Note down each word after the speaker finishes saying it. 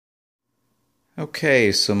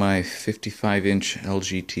Okay, so my 55-inch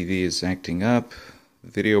LG TV is acting up.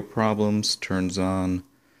 Video problems, turns on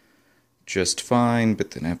just fine, but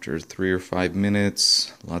then after 3 or 5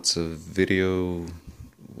 minutes, lots of video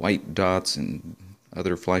white dots and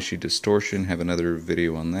other flashy distortion. Have another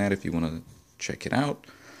video on that if you want to check it out.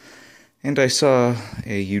 And I saw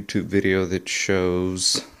a YouTube video that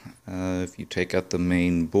shows if you take out the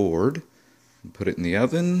main board and put it in the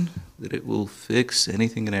oven, that it will fix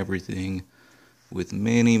anything and everything, with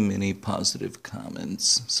many positive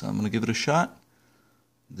comments. So I'm going to give it a shot.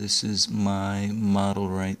 This is my model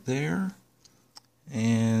right there.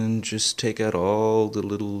 And just take out all the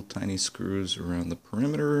little tiny screws around the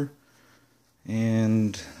perimeter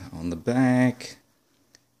and on the back.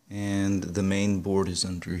 And the main board is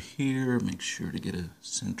under here. Make sure to get a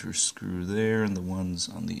center screw there and the ones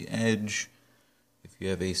on the edge if you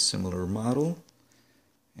have a similar model.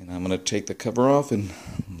 And I'm going to take the cover off and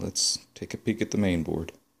let's take a peek at the main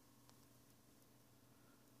board.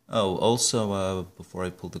 Oh, also, before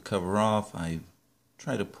I pull the cover off, I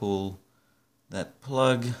tried to pull that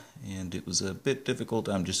plug and it was a bit difficult.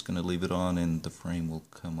 I'm just going to leave it on and the frame will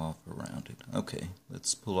come off around it. Okay,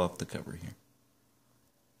 let's pull off the cover here.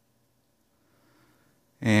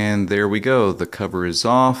 And there we go, the cover is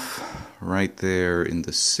off. Right there in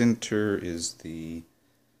the center is the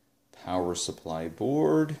power supply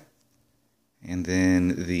board, and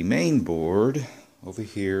then the main board over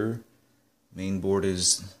here. Main board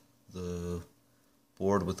is the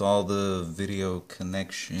board with all the video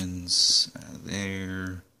connections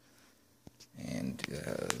there and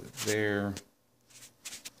there,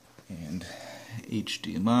 and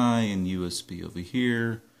HDMI and USB over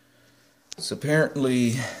here. So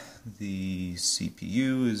apparently the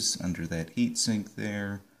CPU is under that heatsink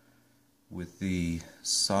there, with the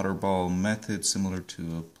solder ball method similar to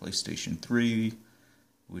a PlayStation 3,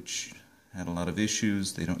 which had a lot of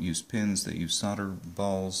issues. They don't use pins, they use solder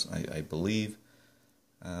balls, I believe,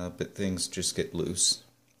 but things just get loose.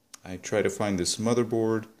 I try to find this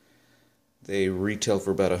motherboard. They retail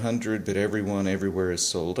for about $100, but everyone everywhere is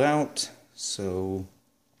sold out. So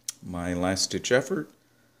my last ditch effort,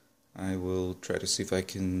 I will try to see if I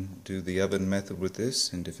can do the oven method with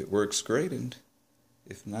this, and if it works, great, and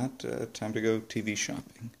if not, time to go TV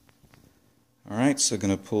shopping. Alright, so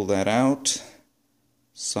going to pull that out.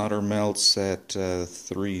 Solder melts at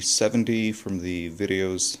 370 from the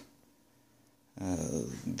videos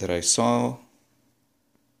that I saw.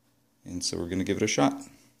 And so we're going to give it a shot.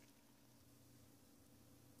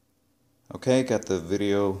 Okay, got the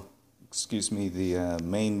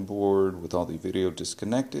main board with all the video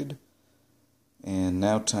disconnected. And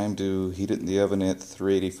now time to heat it in the oven at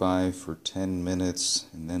 385 for 10 minutes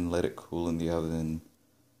and then let it cool in the oven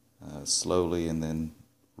slowly and then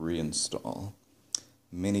reinstall.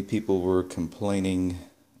 Many people were complaining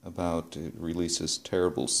about it releases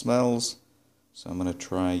terrible smells, so I'm going to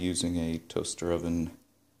try using a toaster oven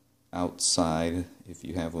outside. If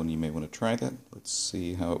you have one, you may want to try that. Let's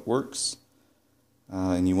see how it works.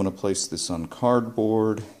 And you want to place this on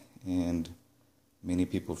cardboard, and many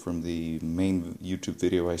people from the main YouTube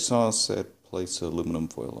video I saw said place aluminum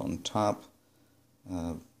foil on top.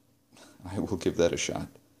 I will give that a shot.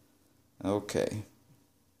 Okay.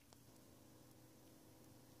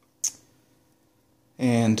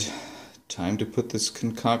 And time to put this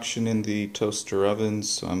concoction in the toaster oven.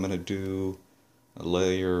 So I'm going to do a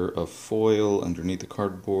layer of foil underneath the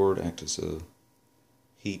cardboard, act as a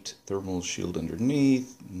heat thermal shield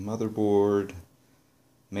underneath, motherboard,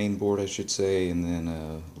 main board I should say, and then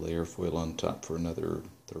a layer of foil on top for another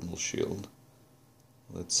thermal shield.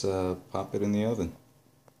 Let's pop it in the oven.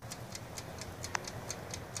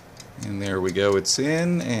 And there we go, it's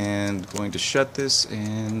in, and going to shut this,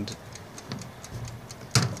 and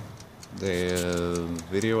the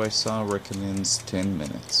video I saw recommends 10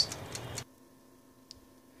 minutes.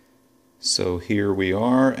 So here we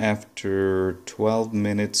are after 12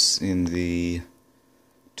 minutes in the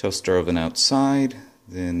toaster oven outside,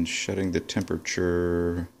 then shutting the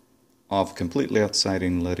temperature off completely outside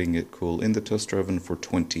and letting it cool in the toaster oven for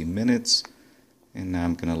 20 minutes. And now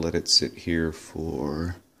I'm going to let it sit here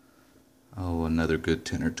for another good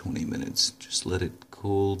 10 or 20 minutes. Just let it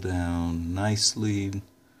cool down nicely.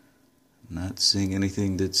 Not seeing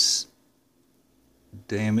anything that's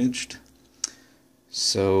damaged.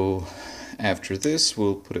 So after this,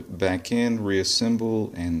 we'll put it back in,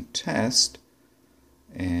 reassemble, and test.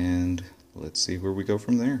 And let's see where we go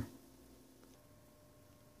from there.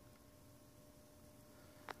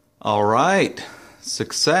 Alright,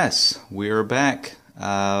 success. We are back.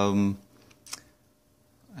 After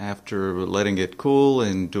letting it cool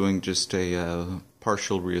and doing just a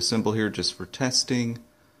partial reassemble here just for testing,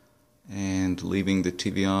 and leaving the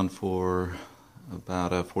TV on for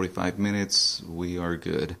about 45 minutes, we are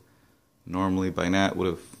good. Normally by now it would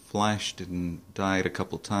have flashed and died a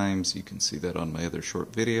couple times. You can see that on my other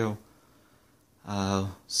short video.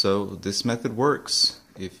 So this method works.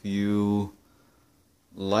 If you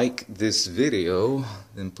like this video,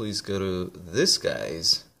 then please go to this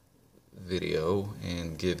guy's video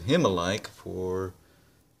and give him a like for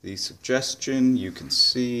the suggestion. You can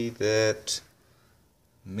see that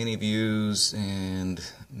many views and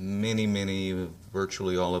many,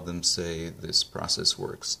 virtually all of them say this process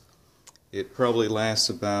works. It probably lasts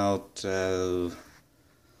about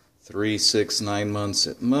 3, 6, 9 months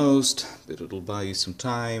at most, but it'll buy you some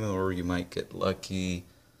time, or you might get lucky.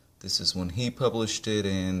 This is when he published it,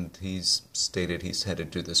 and he's stated he's had to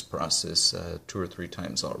do this process 2 or 3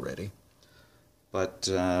 times already. But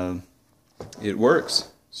it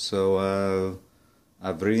works. So,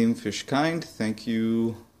 Avrim Fishkind, thank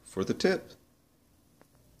you for the tip.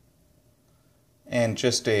 And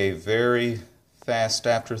just a very fast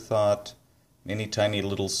afterthought, many tiny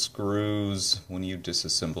little screws when you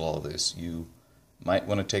disassemble all this. You might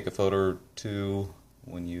want to take a photo or two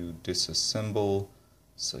when you disassemble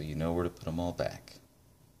so you know where to put them all back.